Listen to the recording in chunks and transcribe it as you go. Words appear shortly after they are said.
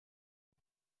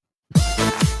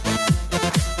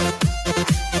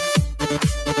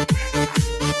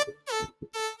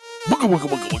Wooga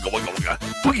wooga wooga wooga wooga wooga.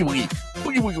 Boogie woogie.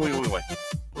 Boogie woogie woogie woogie woogie.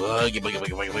 Boogie boogie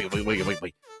boogie boogie boogie boogie boogie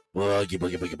boogie. Boogie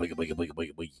boogie boogie boogie boogie boogie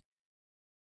boogie boogie.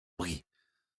 Boogie.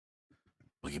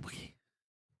 Boogie boogie.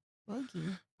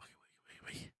 Boogie.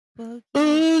 Boogie. Boogie.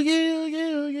 Boogie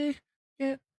boogie.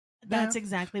 Yeah. That's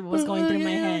exactly what was going through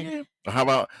my head. How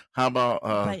about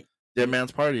But Dead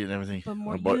Man's Party and everything? But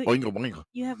more- Boingo boingo.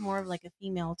 you have more of like a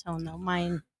female tone though.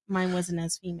 Mine wasn't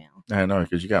as female. I know,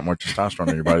 because you got more testosterone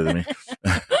in your body than me.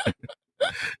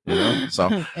 You know, so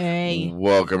Hey.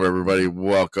 welcome everybody.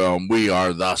 Welcome. We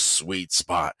are the Sweet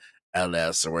Spot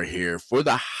LS, and we're here for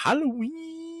the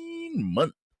Halloween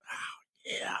month. Oh,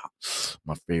 yeah,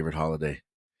 my favorite holiday.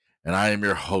 And I am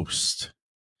your host.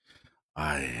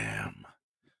 I am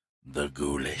the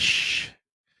Ghoulish,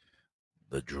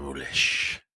 the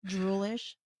Droolish,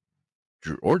 Droolish.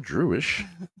 or Drewish.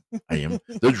 I am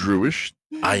the Drewish.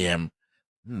 I am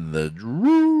the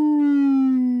Drew.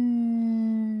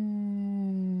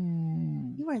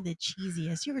 You are the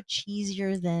cheesiest. You're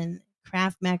cheesier than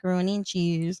Kraft macaroni and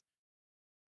cheese.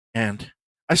 And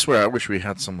I swear, I wish we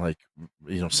had some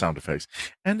sound effects.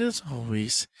 And as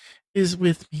always, is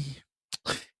with me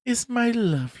is my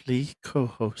lovely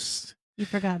co-host, You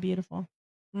forgot beautiful.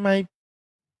 my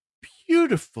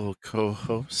beautiful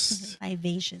co-host,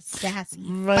 Vivacious, sassy,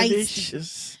 feisty,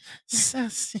 vivacious,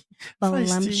 sassy, feisty,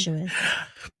 voluptuous.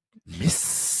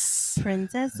 Miss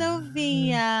Princess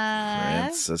Sophia.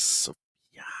 Princess Sophia.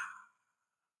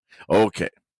 Okay,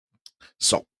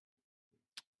 so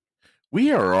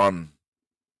we are on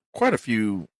quite a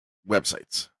few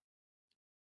websites.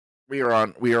 We are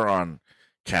on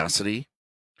Cassidy.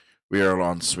 We are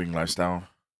on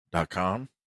swinglifestyle.com.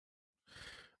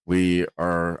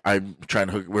 I'm trying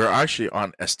to hook. We're actually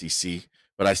on SDC,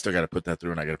 but I still got to put that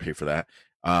through and I got to pay for that.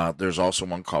 There's also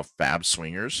one called Fab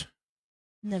Swingers.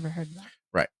 Never heard of that.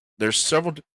 Right. There's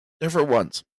several different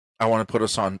ones. I want to put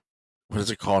us on, what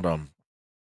is it called?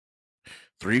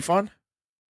 3 Fun?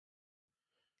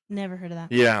 Never heard of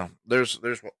that. Yeah, there's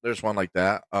one like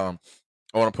that. I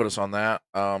want to put us on that.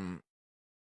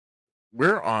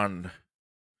 We're on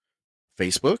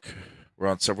Facebook. We're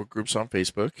on several groups on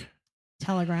Facebook,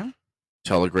 Telegram.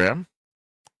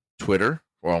 Twitter.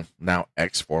 Well, now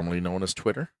X, formerly known as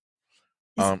Twitter.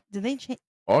 Did they change?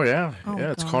 Oh yeah, Oh,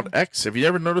 yeah. It's called God. X. Have you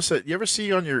ever noticed that? You ever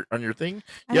see on your thing?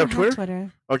 I You have don't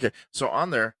Twitter? Okay, so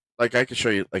on there, like I can show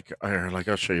you,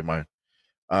 I'll show you mine.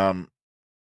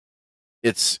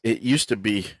 It used to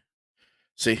be,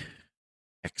 see,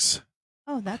 X.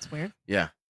 Oh, that's weird. Yeah.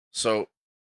 So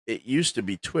it used to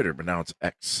be Twitter, but now it's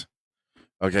X.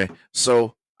 Okay.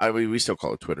 So we still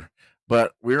call it Twitter,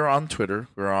 but we're on Twitter.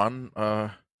 We're on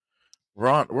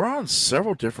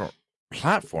several different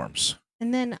platforms.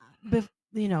 And then,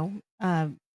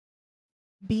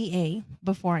 BA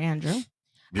before Andrew.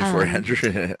 Before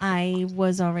Andrew. I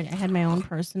had my own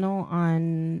personal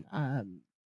on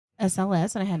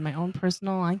SLS, and I had my own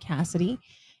personal on Cassidy.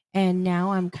 And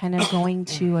now I'm kind of going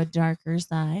to a darker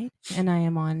side, and I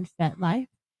am on FetLife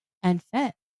and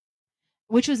Fet,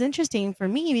 which was interesting for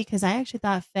me because I actually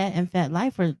thought Fet and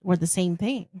FetLife were the same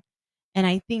thing. And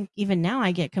I think even now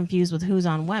I get confused with who's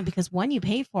on what, because one you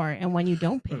pay for and one you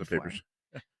don't pay for.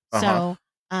 So,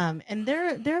 and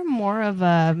they're more of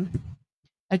a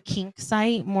kink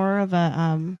site, more of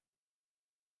a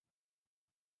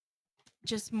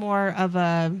just more of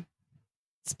a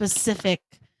specific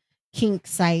kink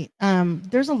site.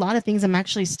 There's a lot of things I'm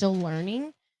actually still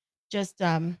learning. Just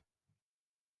over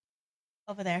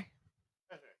there.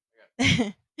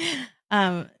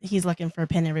 He's looking for a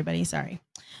pin, everybody. Sorry.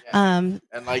 Yeah.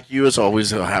 And like you, as always,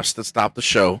 he'll have to stop the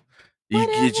show. You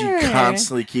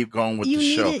constantly keep going with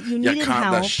the show.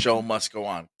 The show must go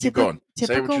on. Keep going.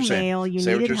 Typical male. You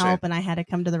Say needed help, and I had to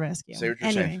come to the rescue. Say what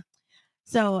you're saying.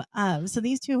 So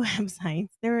these two websites,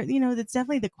 it's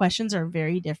definitely, the questions are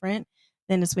very different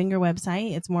than a swinger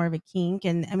website. It's more of a kink,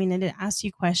 and I mean, it asks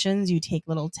you questions. You take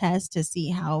little tests to see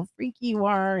how freaky you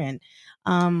are, and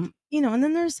and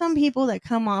then there's some people that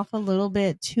come off a little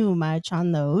bit too much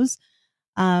on those.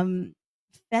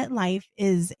 FetLife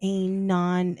is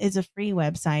a free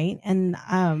website, and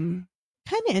kind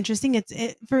of interesting.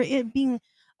 For it being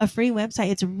a free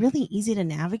website, it's really easy to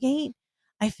navigate.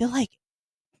 I feel like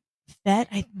Fet,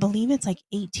 I believe it's like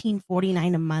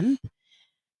 $18.49 a month,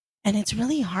 and it's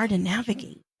really hard to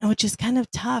navigate, which is kind of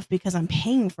tough because I'm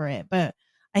paying for it. But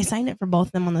I signed it for both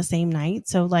of them on the same night,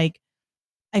 so like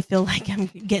I feel like I'm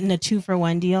getting a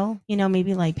 2-for-1 deal.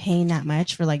 Maybe like paying that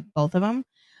much for like both of them.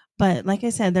 But like I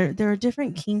said, they're a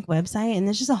different kink website, and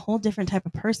there's just a whole different type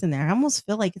of person there. I almost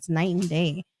feel like it's night and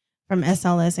day from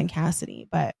SLS and Cassidy.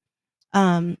 But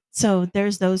So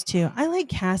there's those two. I like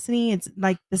Cassidy. It's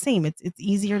like the same. It's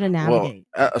easier to Well, navigate.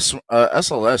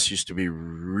 SLS used to be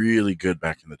really good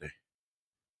back in the day.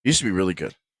 Used to be really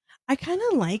good. I kind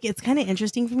of like it's kind of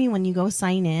interesting for me when you go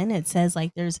sign in, it says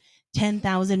like there's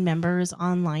 10,000 members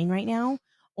online right now.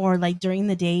 Or like during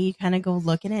the day, you kind of go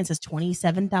look at it, it says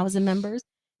 27,000 members.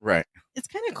 Right. It's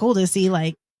kind of cool to see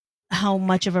like how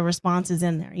much of a response is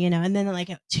in there, you know? And then like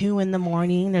at 2 in the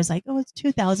morning, there's like, oh, it's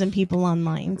 2,000 people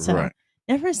online. So Right.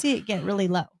 never see it get really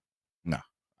low. No,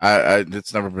 I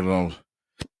it's never been on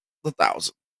the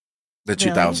 1,000, the Really?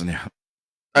 2,000. Yeah,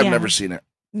 I've Yeah. never seen it.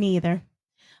 Me either.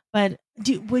 But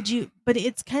but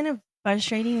it's kind of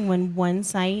frustrating when one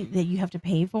site that you have to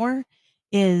pay for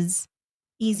is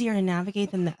easier to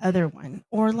navigate than the other one.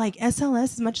 Or like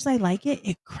SLS, as much as I like it,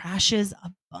 it crashes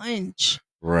a bunch.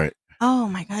 Right. Oh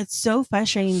my god, it's so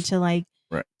frustrating to like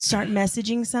Right. start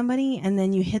messaging somebody and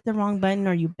then you hit the wrong button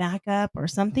or you back up or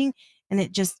something and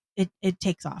it just it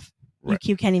takes off. Right.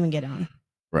 You can't even get on.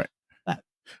 Right. But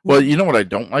Well, you know what I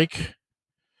don't like?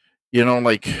 You know,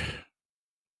 like,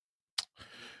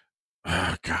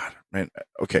 oh God, man.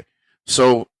 Okay,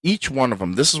 so each one of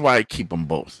them. This is why I keep them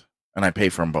both, and I pay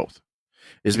for them both,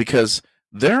 is because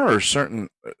there are certain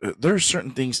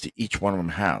things to each one of them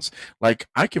has. Like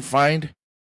you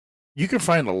can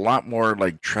find a lot more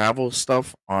like travel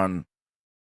stuff on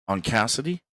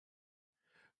Cassidy,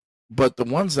 but the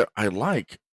ones that I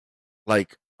like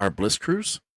our Bliss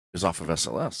Cruise, is off of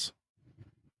SLS,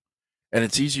 and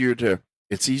it's easier to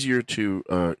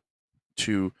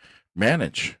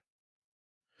manage,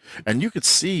 and you could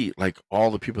see like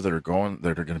all the people that are going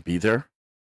to be there,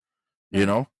 you Right.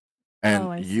 know, Oh, and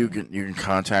I you see. can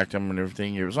contact them and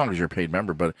everything, as long as you're a paid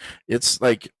member. But it's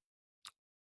like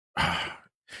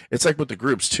it's like with the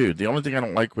groups too. The only thing I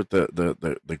don't like with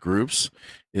the groups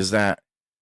is that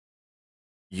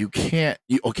you can't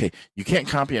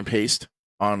copy and paste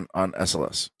on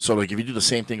SLS. So like if you do the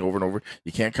same thing over and over,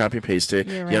 you can't copy and paste it.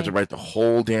 You're You have to right. write the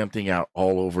whole damn thing out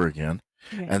all over again.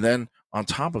 Right. And then on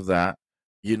top of that,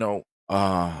 you know,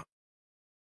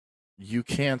 you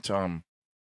can't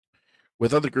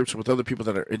with other groups, with other people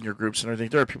that are in your groups and everything.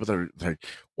 There are people that are like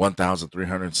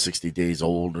 1,360 days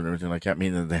old and everything like that,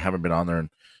 meaning that they haven't been on there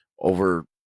in over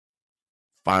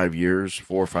 5 years,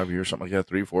 4 or 5 years, something like that,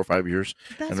 3, 4, 5 years,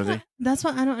 and everything. That's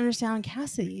what I don't understand on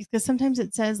Cassidy because sometimes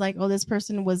it says like, oh, this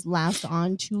person was last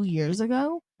on 2 years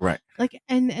ago. Right. Like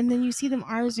and then you see them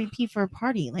RSVP for a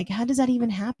party. Like how does that even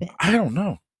happen? I don't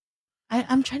know.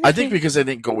 I'm trying to I think because they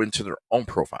didn't go into their own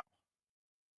profile.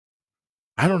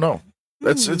 I don't know.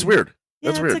 It's weird.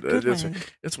 Yeah, That's that's weird. a good one.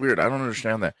 It's weird. I don't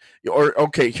understand that. Or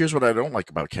okay, here's what I don't like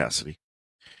about Cassidy.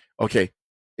 Okay,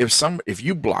 if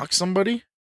you block somebody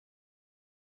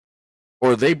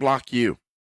or they block you,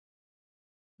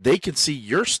 they can see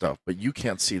your stuff, but you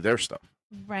can't see their stuff.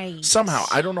 Right. Somehow,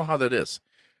 I don't know how that is.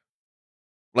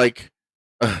 Like,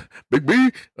 Big B,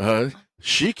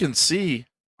 she can see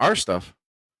our stuff,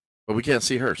 but we can't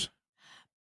see hers.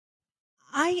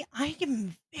 I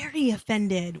am very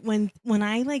offended when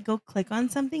I like go click on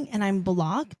something and I'm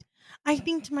blocked. I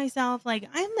think to myself like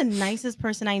I'm the nicest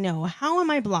person I know. How am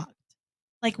I blocked?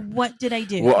 Like what did I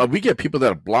do? Well, we get people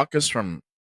that block us from.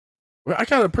 I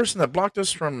got a person that blocked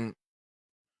us from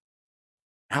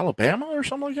Alabama or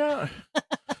something like that.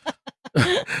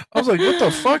 I was like, what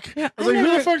the fuck? Yeah, I was like,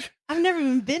 who the fuck? I've never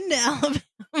even been to Alabama.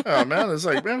 Oh man, it's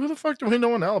like, man, who the fuck do we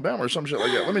know in Alabama or some shit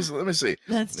like that? Let me see.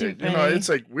 That's too funny. You know, it's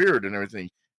like weird and everything.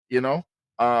 You know,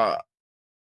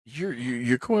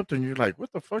 you go up there and you're like,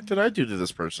 what the fuck did I do to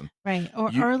this person? Right.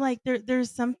 Or like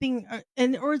there's something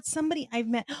or it's somebody I've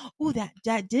met. Oh,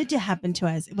 that did happen to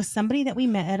us. It was somebody that we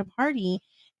met at a party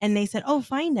and they said, "Oh,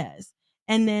 find us."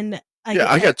 And then we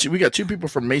got two people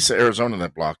from Mesa, Arizona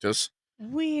that blocked us.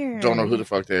 Weird. Don't know who the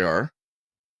fuck they are.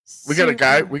 We got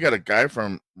a guy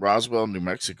from Roswell, New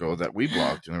Mexico that we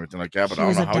blocked and everything like that, but I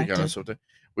don't know how he got us.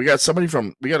 We got a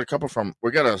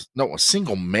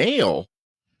single male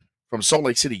from Salt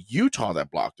Lake City, Utah that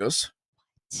blocked us.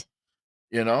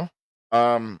 You know?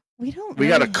 We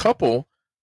got a couple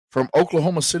from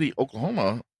Oklahoma City,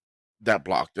 Oklahoma that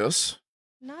blocked us.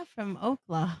 Not from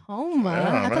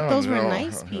Oklahoma. I thought those were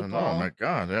nice people. No, my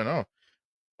God, no.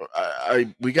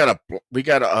 We got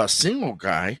a single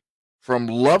guy from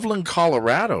Loveland,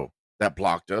 Colorado that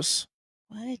blocked us.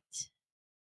 What?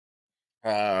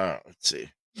 Let's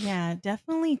see. Yeah,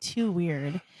 definitely too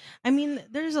weird. I mean,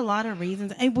 there's a lot of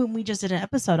reasons. When we just did an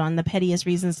episode on the pettiest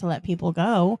reasons to let people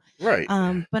go. Right.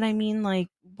 But I mean, like,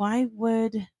 why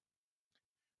would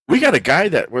we got a guy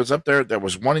that was up there that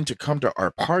was wanting to come to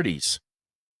our parties,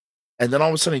 and then all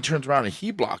of a sudden he turns around and he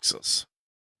blocks us.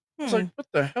 It's like, what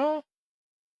the hell?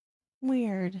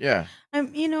 Weird. Yeah.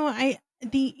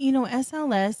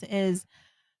 SLS is,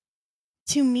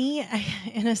 to me,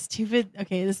 in a stupid,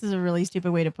 okay, this is a really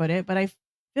stupid way to put it, but I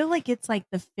feel like it's like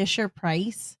the Fisher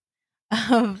Price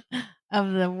of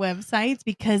the websites,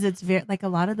 because it's very, like, a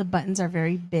lot of the buttons are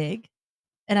very big,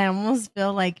 and I almost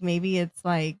feel like maybe it's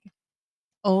like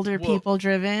older Well, people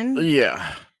driven,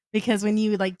 yeah. because when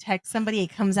you like text somebody,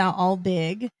 it comes out all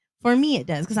big. For me, it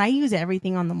does, because I use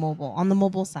everything on the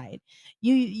mobile side.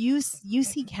 You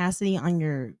see Cassidy on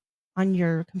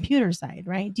your computer side,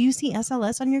 right? Do you see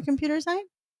SLS on your computer side?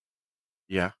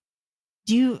 Yeah.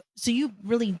 So you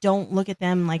really don't look at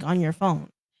them like on your phone,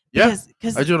 Yeah.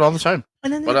 because I do it all the time.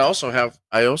 and then But it's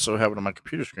I also have it on my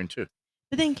computer screen too.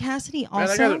 but then Cassidy Man, I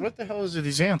got it. also, What the hell is it?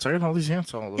 These ants. I got all these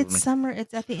ants all over it's me. summer.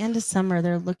 It's at the end of summer.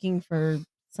 They're looking for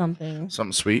something.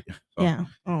 Something sweet. So, Yeah.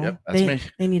 Oh, yep, that's me.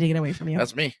 they need to get away from you.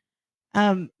 That's me.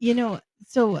 You know,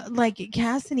 so like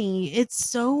Cassidy, it's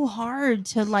so hard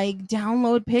to like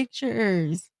download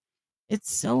pictures.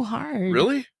 It's so hard.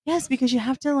 Really? Yes, because you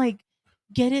have to like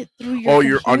get it through your Oh,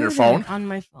 you're on your computer phone? on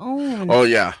my phone. Oh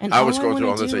yeah. And I was going through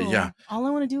all this. all I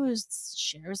want to do is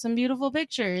share some beautiful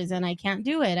pictures, and I can't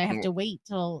do it. I have to wait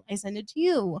till I send it to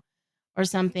you or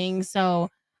something. So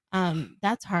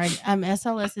that's hard.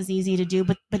 SLS is easy to do,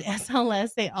 but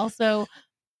SLS, they also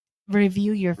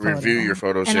review your photo. Review your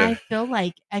photos. And Yeah. I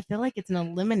feel like it's an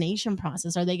elimination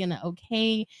process. Are they going to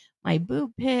okay my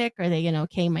boob pic? Are they going to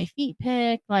okay my feet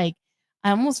pic? Like,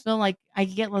 I almost feel like I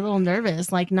get a little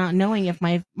nervous, like not knowing if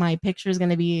my picture is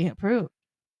going to be approved.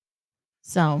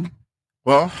 So,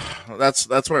 Well,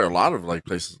 that's where a lot of like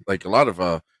places, like a lot of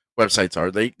websites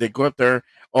are. They go up there.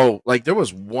 Oh, like there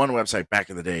was one website back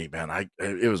in the day, man.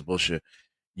 It was bullshit.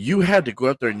 You had to go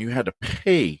up there and you had to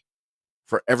pay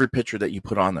for every picture that you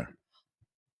put on there.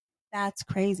 that's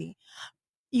crazy.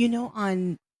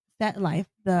 On FetLife,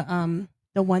 the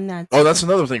one that's Oh, that's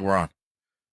another thing we're on.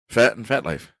 Fat and Fat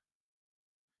Life.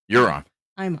 You're on.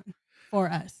 I'm on for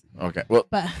us. Okay. Well,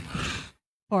 But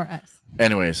for us.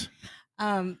 anyways.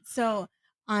 So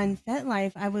on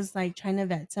FetLife, I was like trying to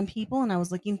vet some people, and I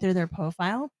was looking through their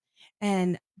profile,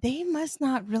 and they must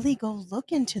not really go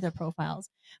look into their profiles,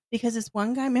 because this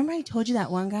one guy, remember I told you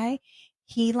that one guy,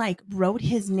 he like wrote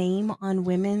his name on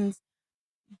women's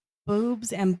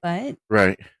boobs and butt,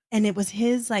 Right. and it was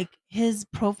his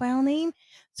profile name.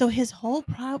 So his whole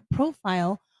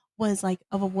profile was like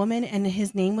of a woman, and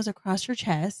his name was across her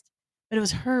chest, but it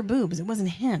was her boobs. It wasn't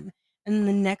him. And then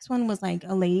the next one was like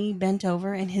a lady bent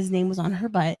over, and his name was on her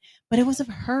butt, but it was of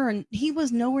her, and he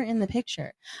was nowhere in the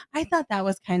picture. I thought that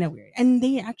was kind of weird, and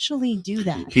they actually do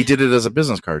that. He did it as a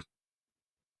business card.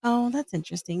 Oh, that's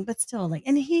interesting, but still, like,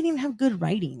 and he didn't even have good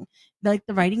writing. Like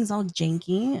the writing's all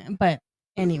janky. But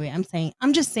anyway,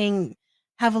 I'm just saying,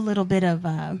 have a little bit of,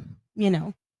 a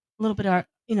little bit of,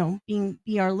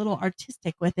 be our little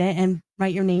artistic with it, and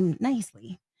write your name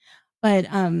nicely. But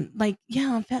like, yeah,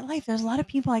 on FetLife, there's a lot of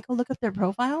people, I go look up their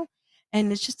profile,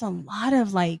 and it's just a lot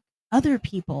of like other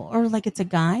people, or like it's a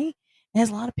guy. It has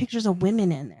a lot of pictures of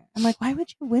women in there. I'm like, why would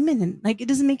you have women in, like, it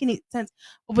doesn't make any sense.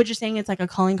 But what you're saying, it's like a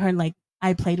calling card, like,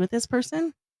 I played with this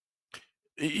person.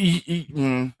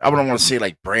 I wouldn't want to say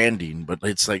like branding, but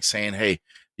it's like saying, "Hey,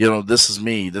 this is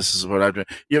me. This is what I've done."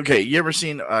 Okay, you ever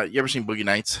seen Boogie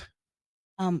Nights?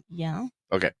 Yeah.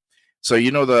 Okay, so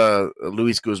the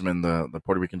Luis Guzman, the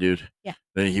Puerto Rican dude. Yeah.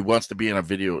 He wants to be in a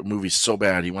movie so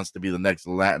bad. He wants to be the next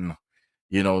Latin,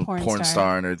 porn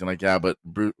star and everything like that. But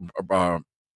Burt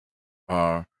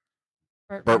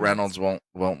Reynolds won't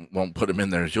put him in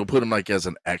there. He'll put him like as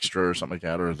an extra or something like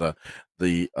that, or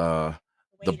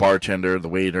the bartender, the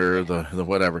waiter, the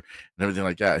whatever, and everything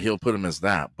like that. He'll put him as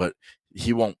that, but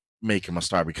he won't make him a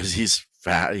star because he's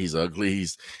fat, he's ugly,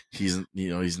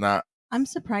 he's not. I'm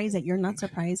surprised that you're not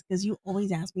surprised, because you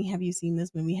always ask me, "Have you seen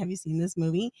this movie? Have you seen this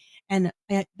movie?" And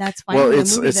that's fine. Well,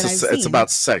 it's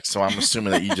about sex, so I'm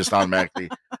assuming that you just automatically,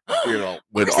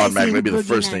 would automatically be the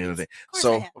first thing.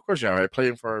 So of course, I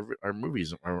play for our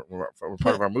movies, for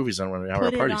part of our movies, and when we have our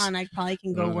parties. Put it on. I probably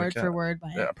can go word for word,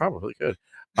 but yeah, probably could.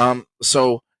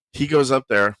 So he goes up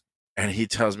there and he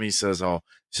tells me, he says,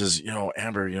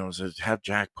 Amber, says, have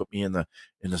Jack put me in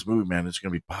this movie, man. It's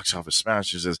gonna be box office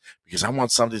smash. He says, because I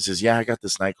want something. He says, yeah, I got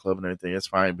this nightclub and everything. It's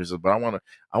fine. He says, but I want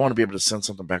to be able to send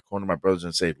something back home to my brothers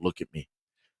and say, look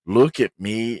at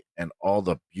me and all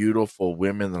the beautiful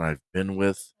women that I've been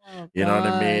with. You know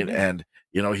what I mean? And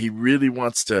he really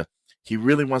wants to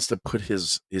put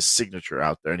his signature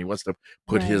out there, and he wants to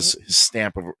put his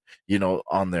stamp of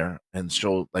on there and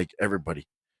show like everybody,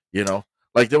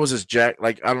 like there was this Jack,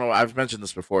 like, I don't know, I've mentioned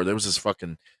this before. There was this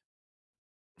fucking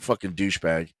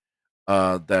douchebag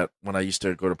that when I used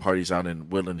to go to parties out in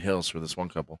Woodland Hills for this one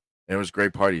couple, And it was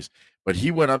great parties. But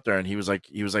he went up there and he was like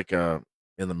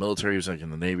in the military, he was like in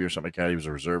the Navy or something like that. He was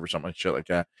a reserve or something like shit like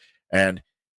that. And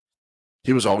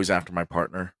he was always after my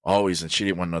partner, always, and she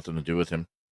didn't want nothing to do with him.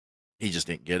 He just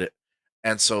didn't get it.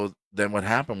 And so then what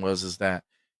happened was is that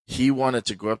he wanted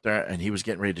to go up there and he was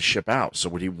getting ready to ship out. So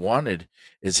what he wanted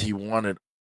is he wanted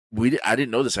I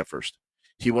didn't know this at first.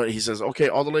 He says, "Okay,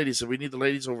 all the ladies, so we need the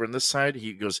ladies over on this side."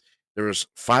 He goes, there was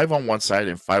 5 on one side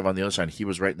and 5 on the other side. And he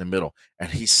was right in the middle.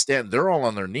 And they're all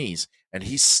on their knees and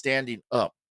he's standing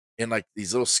up in like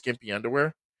these little skimpy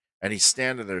underwear and he's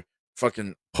standing there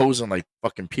fucking posing like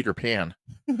fucking Peter Pan,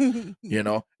 and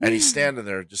he's standing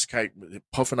there just kind of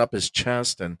puffing up his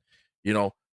chest and you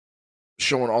know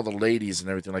showing all the ladies and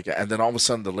everything like that. And then all of a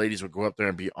sudden the ladies would go up there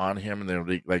and be on him and they would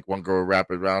be like one girl would wrap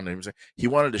it around and he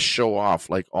wanted to show off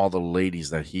like all the ladies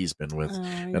that he's been with Oh, I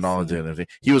and all of see. that and everything.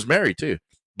 He was married too,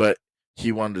 but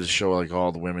he wanted to show like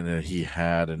all the women that he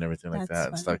had and everything like That's that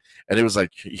and stuff. funny. And it was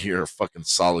like you're a fucking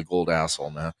solid gold asshole,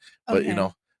 man. But Okay.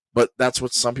 but that's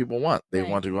what some people want. They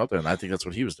Right. want to go out there, and I think that's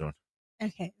what he was doing.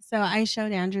 Okay. So I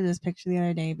showed Andrew this picture the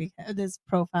other day because this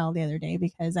profile the other day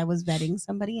because I was vetting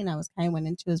somebody and I was kind of went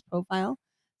into his profile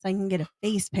so I can get a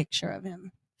face picture of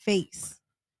him. Face.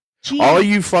 All G.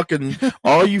 you fucking,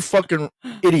 all you fucking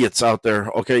idiots out there,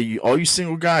 okay, all you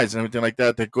single guys and everything like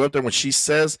that, that go up there when she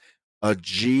says a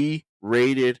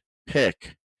G-rated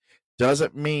pick,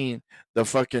 doesn't mean the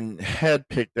fucking head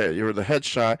pick that or the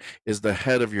headshot is the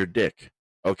head of your dick,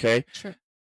 okay? True.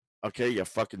 Okay, you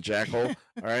fucking jackhole.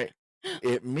 All right,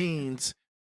 it means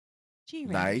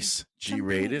G-rated. nice Something,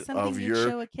 G-rated something of you'd your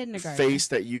show a kindergarten. face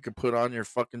that you can put on your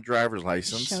fucking driver's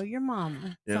license. Show your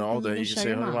mom. You know Something that you to can show say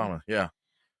your hello to mom. mama. Yeah.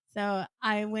 So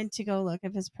I went to go look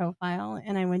at his profile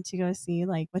and I went to go see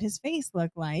like what his face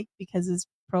looked like because his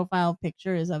profile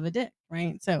picture is of a dick,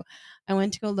 right? So I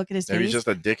went to go look at his Maybe face. he's just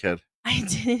a dickhead.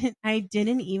 I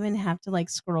didn't even have to like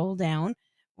scroll down.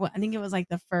 Well, I think it was like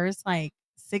the first like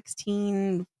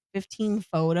 16, 15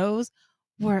 photos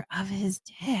were of his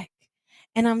dick.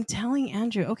 And I'm telling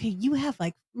Andrew, okay, you have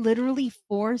like literally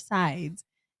 4 sides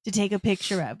to take a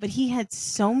picture of, but he had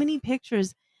so many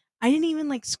pictures. I didn't even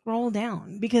like scroll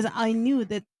down because I knew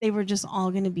that they were just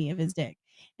all going to be of his dick.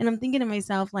 And I'm thinking to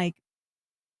myself like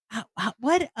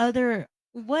what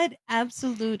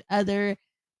absolute other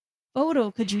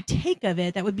photo could you take of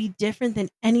it that would be different than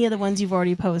any of the ones you've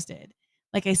already posted?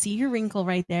 Like I see your wrinkle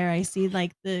right there. I see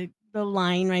like the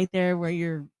line right there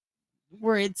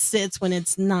where it sits when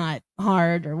it's not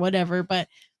hard or whatever. But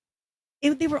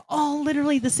they were all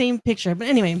literally the same picture. But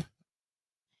anyway,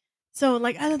 so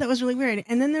like I thought that was really weird.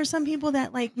 And then there's some people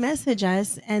that like message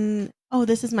us and oh,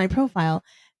 this is my profile,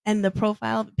 and the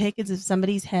profile pic is of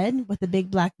somebody's head with a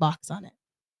big black box on it.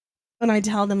 And I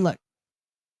tell them, look,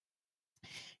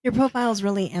 your profile is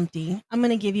really empty. I'm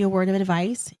going to give you a word of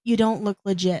advice. You don't look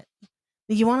legit.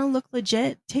 You want to look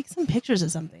legit? Take some pictures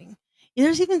of something.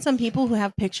 There's even some people who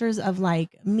have pictures of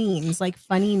like memes, like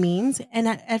funny memes. And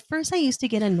at first, I used to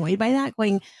get annoyed by that,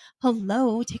 going,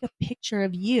 hello, take a picture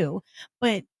of you.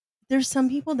 But there's some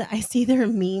people that I see their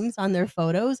memes on their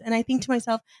photos, and I think to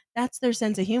myself, that's their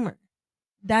sense of humor.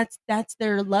 That's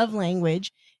their love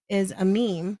language is a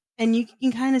meme, and you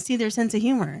can kind of see their sense of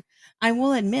humor. I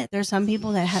will admit there's some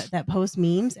people that post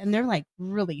memes and they're like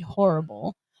really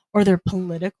horrible, or they're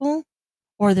political,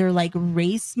 or they're like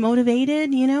race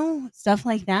motivated, stuff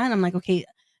like that. And I'm like, okay,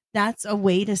 that's a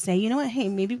way to say, you know what, hey,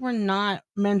 maybe we're not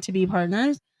meant to be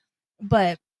partners.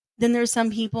 But then there's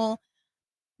some people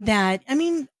that, I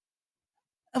mean,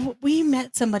 we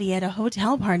met somebody at a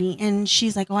hotel party and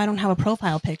she's like, oh, I don't have a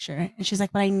profile picture. And she's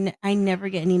like, but I never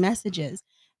get any messages.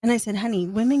 And I said, honey,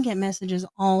 women get messages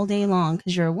all day long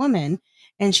because you're a woman.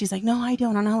 And she's like, no, I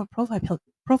don't. I don't have a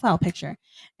profile picture.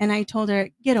 And I told her,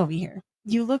 get over here.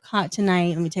 You look hot tonight.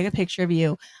 Let me take a picture of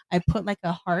you. I put like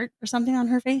a heart or something on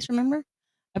her face. Remember?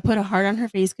 I put a heart on her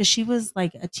face because she was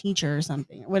like a teacher or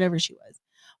something, or whatever she was.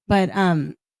 But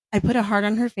I put a heart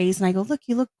on her face and I go, look,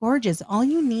 you look gorgeous. All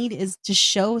you need is to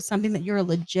show something that you're a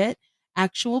legit,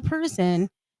 actual person,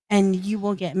 and you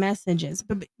will get messages.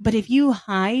 But if you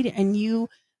hide and you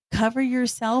cover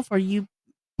yourself or you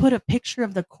put a picture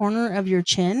of the corner of your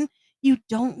chin, you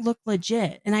don't look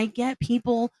legit. And I get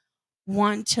people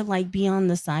want to like be on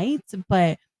the sites,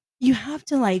 but you have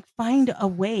to like find a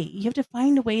way. You have to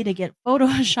find a way to get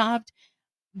photoshopped,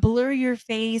 blur your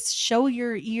face, show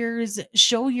your ears,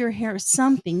 show your hair,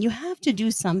 something. You have to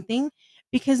do something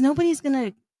because nobody's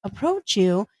going to approach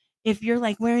you if you're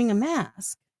like wearing a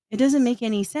mask. It doesn't make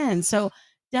any sense. So,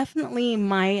 definitely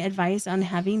my advice on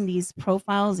having these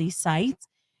profiles, these sites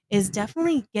is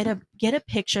definitely get a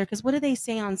picture because what do they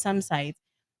say on some sites?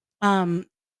 Um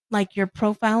like your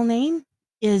profile name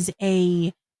is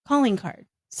a calling card.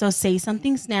 So say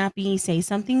something snappy, say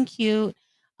something cute,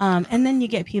 and then you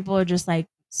get people are just like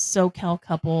SoCal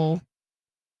couple.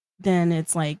 Then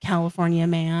it's like California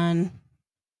man,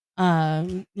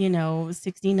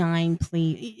 69,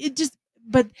 please. It just,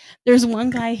 but there's one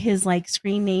guy, his like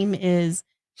screen name is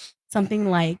something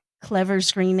like clever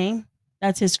screen name.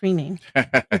 That's his screen name.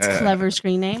 It's clever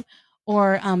screen name.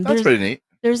 Or That's pretty neat.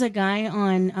 there's a guy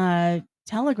on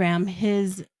Telegram.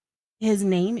 His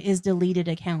name is deleted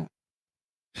account.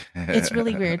 It's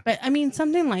really weird. But I mean,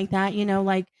 something like that,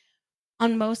 like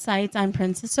on most sites, I'm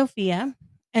Princess Sophia.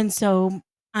 And so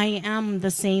I am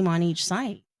the same on each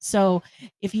site. So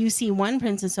if you see one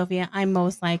Princess Sophia, I'm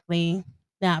most likely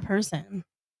that person.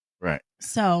 Right.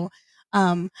 So,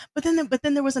 but then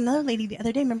there was another lady the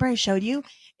other day. Remember I showed you?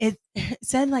 It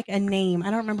said like a name. I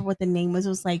don't remember what the name was. It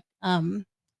was like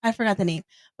I forgot the name.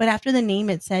 But after the name,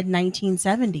 it said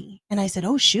 1970, and I said,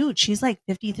 "Oh shoot, she's like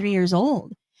 53 years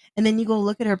old." And then you go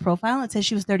look at her profile. It says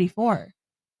she was 34.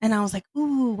 And I was like,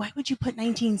 "Ooh, why would you put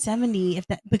 1970 if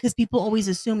that?" Because people always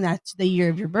assume that's the year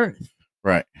of your birth.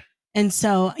 Right. And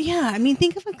so, yeah, I mean,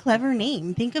 think of a clever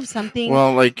name. Think of something.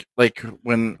 Well, like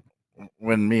when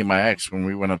me and my ex, when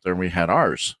we went up there and we had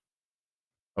ours,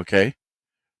 okay,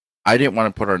 I didn't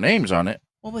want to put our names on it.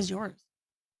 What was yours?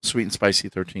 Sweet and Spicy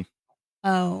 13.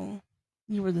 Oh,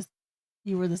 you were the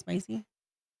spicy?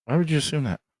 Why would you assume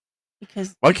that?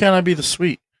 Because Why can't I be the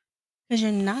sweet?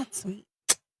 you're not sweet.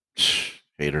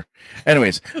 Hater.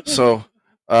 Anyways, so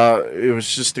it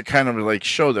was just to kind of like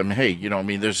show them, hey, I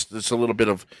mean, there's a little bit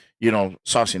of,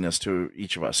 sauciness to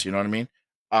each of us, you know what I mean?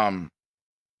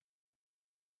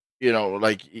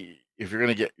 Like if you're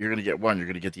gonna get one, you're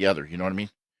gonna get the other, you know what I mean?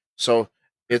 So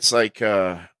it's like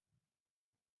you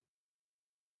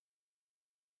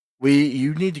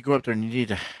need to go up there and you need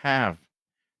to have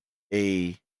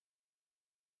a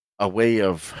way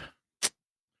of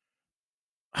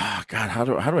God, how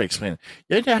do I explain it?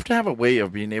 You have to have a way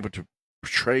of being able to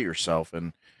portray yourself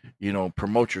and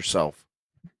promote yourself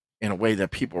in a way that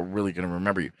people are really going to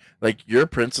remember you. Like you're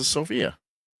Princess Sophia.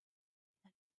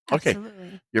 Okay,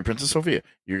 Absolutely. you're Princess Sophia.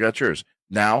 You got yours.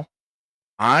 Now,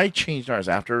 I changed ours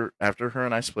after her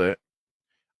and I split.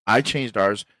 I changed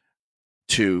ours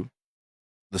to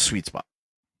the Sweet Spot.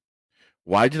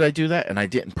 Why did I do that? And I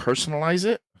didn't personalize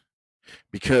it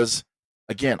because,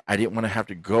 again, I didn't want to have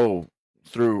to go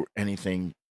through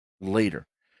anything later.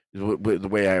 The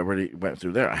way I already went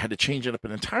through there, I had to change it up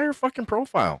an entire fucking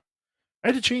profile. I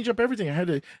had to change up everything. I had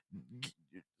to.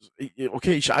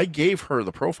 Okay, I gave her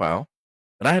the profile,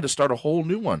 and I had to start a whole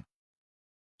new one.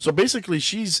 So basically,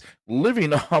 she's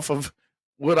living off of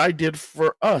what I did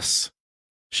for us.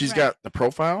 She's got the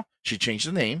profile. She changed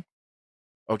the name.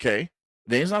 Okay,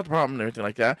 name's not the problem and everything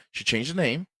like that. She changed the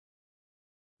name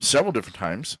several different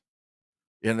times,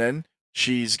 and then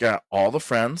she's got all the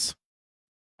friends.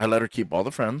 I let her keep all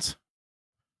the friends.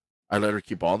 I let her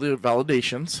keep all the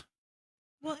validations.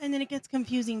 Well, and then it gets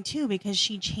confusing too because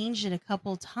she changed it a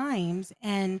couple times,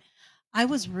 and I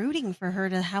was rooting for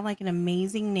her to have like an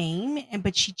amazing name,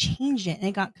 but she changed it and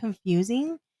it got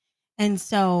confusing. And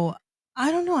so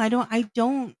I don't know. I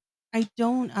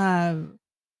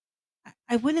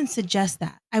wouldn't suggest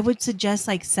that. I would suggest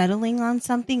like settling on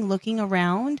something, looking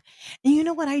around. And you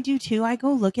know what I do too? I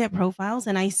go look at profiles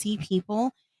and I see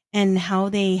people and how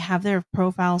they have their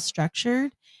profile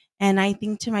structured. And I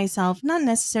think to myself, not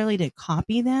necessarily to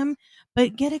copy them,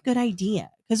 but get a good idea.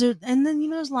 And then,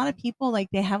 there's a lot of people like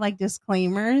they have like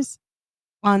disclaimers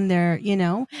on their,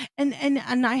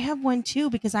 and I have one too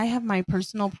because I have my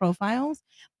personal profiles,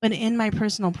 but in my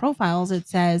personal profiles it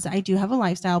says I do have a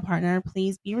lifestyle partner,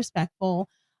 please be respectful.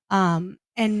 And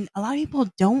a lot of people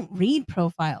don't read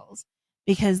profiles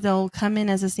because they'll come in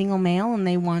as a single male and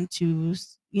they want to,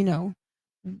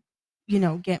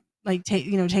 get like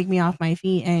take me off my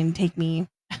feet and take me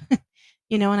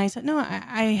and I said no,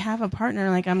 I have a partner,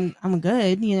 like I'm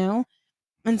good.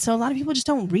 And so a lot of people just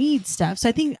don't read stuff. So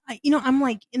I think, I'm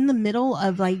like in the middle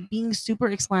of like being super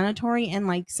explanatory and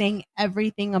like saying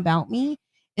everything about me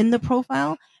in the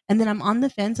profile. And then I'm on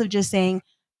the fence of just saying,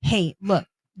 hey, look,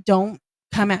 don't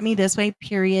come at me this way,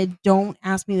 period. Don't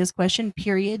ask me this question,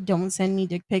 period. Don't send me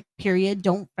dick pic, period.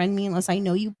 Don't friend me unless I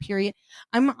know you, period.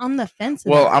 I'm on the fence.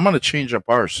 Well, I'm going to change up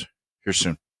ours here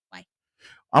soon. Why?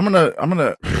 I'm going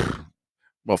to,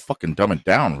 well, fucking dumb it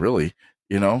down, really,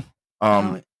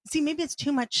 See, maybe it's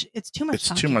too much. It's too much. It's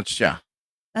too much. Yeah.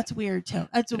 That's weird too.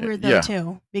 That's weird though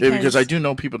too. Because I do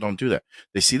know people don't do that.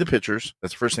 They see the pictures.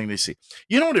 That's the first thing they see.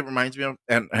 You know what it reminds me of?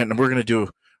 And we're gonna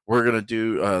do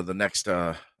the next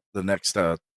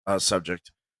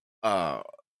subject. We're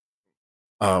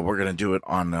gonna do it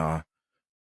on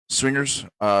swingers,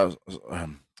 no,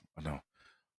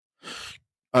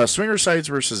 swinger sites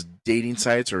versus dating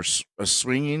sites, or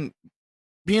swinging,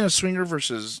 being a swinger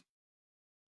versus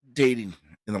dating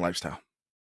in the lifestyle.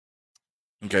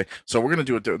 Okay, so we're gonna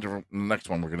do it. The next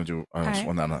one we're gonna do right.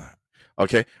 one on that.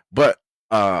 Okay, but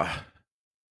where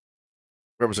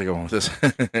was I going with this?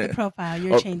 The profile,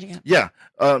 you're changing it. Yeah,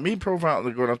 me profile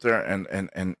going up there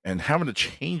and having to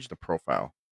change the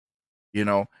profile. You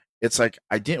know, it's like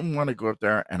I didn't want to go up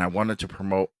there, and I wanted to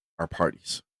promote our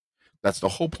parties. That's the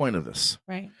whole point of this.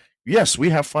 Right. Yes, we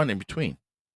have fun in between,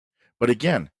 but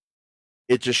again,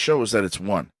 it just shows that it's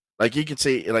one. Like you could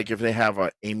say, like if they have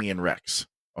Amy and Rex,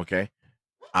 okay,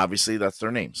 obviously that's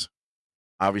their names.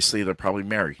 Obviously they're probably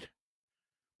married.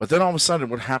 But then all of a sudden,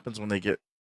 what happens when they get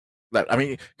that? I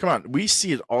mean, come on, we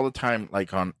see it all the time,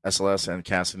 like on SLS and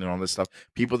Cassidy and all this stuff.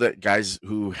 People guys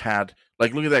who had,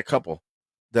 like, look at that couple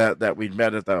that we'd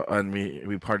met at the and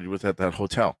we partied with at that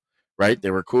hotel, right? They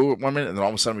were cool at 1 minute, and then all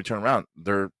of a sudden we turn around,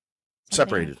 they're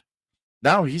separated.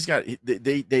 Now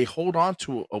they hold on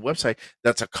to a website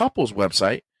that's a couple's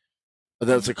website,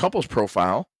 that's a couple's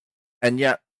profile, and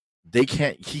yet he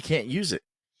can't use it.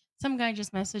 Some guy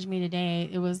just messaged me today.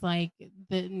 It was like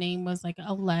the name was like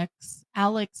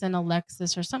Alex and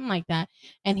Alexis or something like that.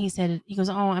 And he goes,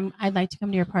 "Oh, I'd like to come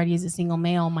to your party as a single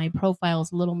male. My profile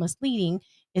is a little misleading.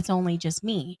 It's only just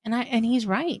me." And he's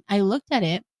right. I looked at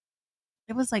it.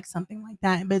 It was like something like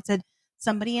that, but it said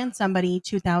somebody and somebody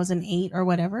 2008 or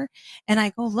whatever. And I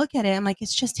go look at it. I'm like,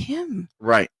 it's just him.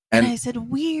 Right. And I said,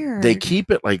 weird. They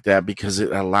keep it like that because it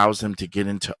allows them to get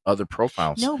into other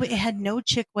profiles. No, but it had no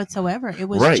chick whatsoever. It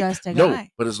was just a guy. No,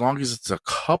 but as long as it's a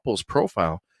couple's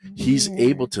profile, he's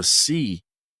able to see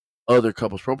other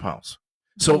couples' profiles.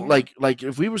 So, like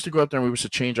if we was to go out there and we was to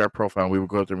change our profile, we would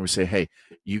go out there and we say, "Hey,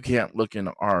 you can't look in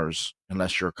ours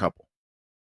unless you're a couple.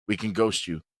 We can ghost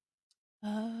you."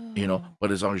 You know,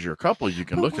 but as long as you're a couple, you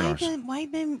can look in ours.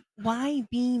 Why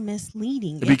be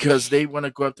misleading? Because they want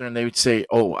to go up there and they would say,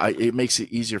 "Oh, it makes it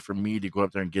easier for me to go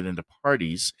up there and get into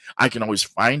parties. I can always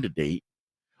find a date.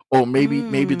 Oh,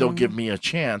 maybe they'll give me a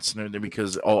chance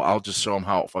because I'll just show them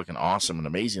how fucking awesome and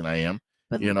amazing I am."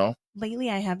 But you know,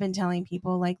 lately I have been telling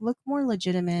people, like, look more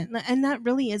legitimate, and that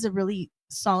really is a really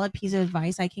solid piece of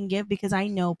advice I can give, because I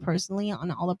know personally on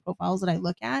all the profiles that I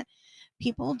look at,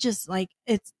 people just like,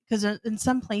 it's because in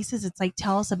some places it's like,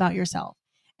 tell us about yourself,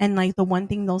 and like the one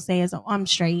thing they'll say is, "Oh, I'm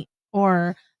straight,"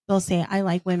 or they'll say, "I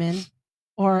like women,"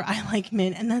 or "I like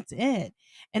men," and that's it.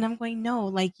 And I'm going, no,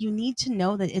 like, you need to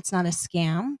know that it's not a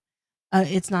scam,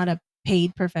 it's not a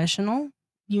paid professional.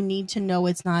 You need to know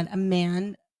it's not a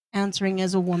man answering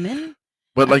as a woman.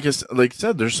 But like I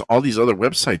said, there's all these other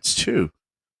websites too,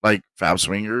 like Fab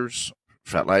Swingers,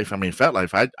 FetLife. I mean,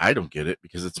 FetLife, I don't get it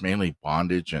because it's mainly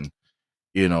bondage and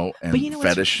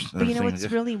fetish. But you know what's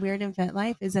really weird in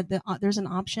FetLife is that there's an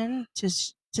option to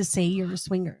say you're a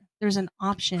swinger. There's an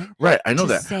option, right? I know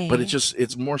that, but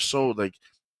it's more so like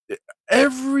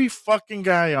every fucking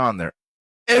guy on there.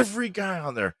 Every guy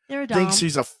on there thinks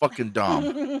he's a fucking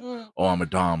dom. Oh, I'm a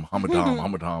dom. I'm a dom.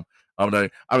 I'm a dom. I'm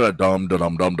a dom,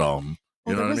 dom, dom, dom.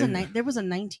 Well, there was a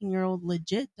 19-year-old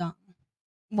legit dom.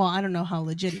 Well, I don't know how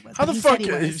legit he was. How the fuck?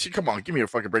 Come on, give me a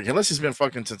fucking break. Unless he's been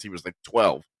fucking since he was like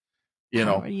 12. You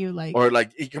know, are you like, or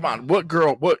like, come on, what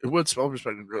girl, what's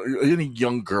well-respected girl, any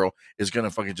young girl is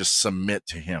gonna fucking just submit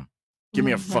to him? Give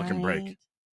me a fucking break.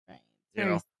 Right. You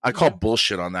know, I call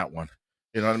bullshit on that one.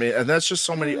 You know what I mean? And that's just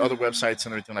so many other websites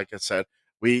and everything. Like I said,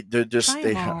 you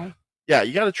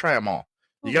got to try them all.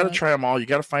 You got to try them all. You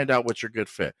got to find out what's your good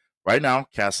fit. Right now,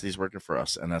 Cassidy's working for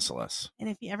us and SLS. And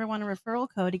if you ever want a referral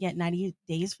code to get 90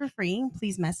 days for free,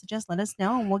 please message us. Let us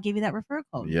know, and we'll give you that referral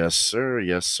code. Yes, sir.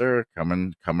 Yes, sir. Come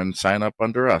and sign up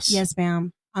under us. Yes,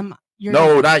 ma'am.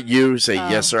 No, not you. Say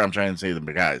yes, sir. I'm trying to say the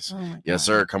guys. Yes,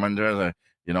 sir. Come under.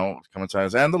 Come and sign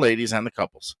us, and the ladies and the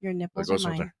couples. Your nipples are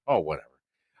mine. Oh, whatever.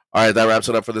 All right, that wraps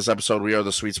it up for this episode. We are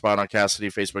the Sweet Spot on Cassidy,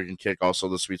 Facebook, and Kick. Also,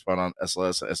 the Sweet Spot on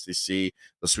SLS, SDC,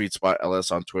 the Sweet Spot LS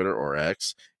on Twitter or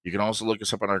X. You can also look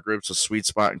us up on our groups, the Sweet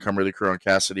Spot and Come Really Crew on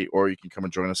Cassidy, or you can come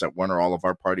and join us at one or all of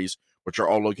our parties, which are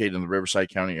all located in the Riverside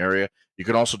County area. You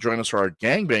can also join us for our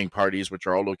gangbang parties, which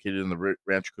are all located in the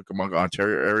Rancho Cucamonga,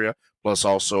 Ontario area, plus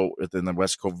also within the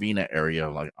West Covina area,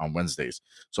 like on Wednesdays.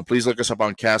 So please look us up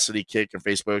on Cassidy, Kick, and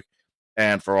Facebook,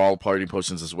 and for all party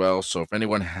postings as well. So if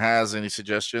anyone has any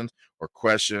suggestions or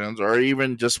questions, or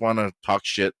even just want to talk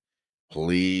shit,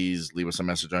 please leave us a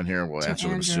message on here and we'll answer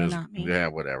them as soon as. Yeah,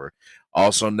 whatever.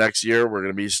 Also, next year we're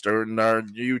going to be starting our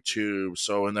YouTube.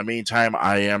 So in the meantime,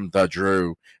 I am the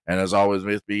Drew, and as always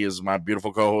with me is my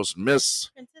beautiful co-host, Miss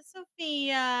Princess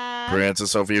Sophia.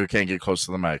 Princess Sophia, who can't get close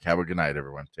to the mic. Have a good night,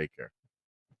 everyone. Take care.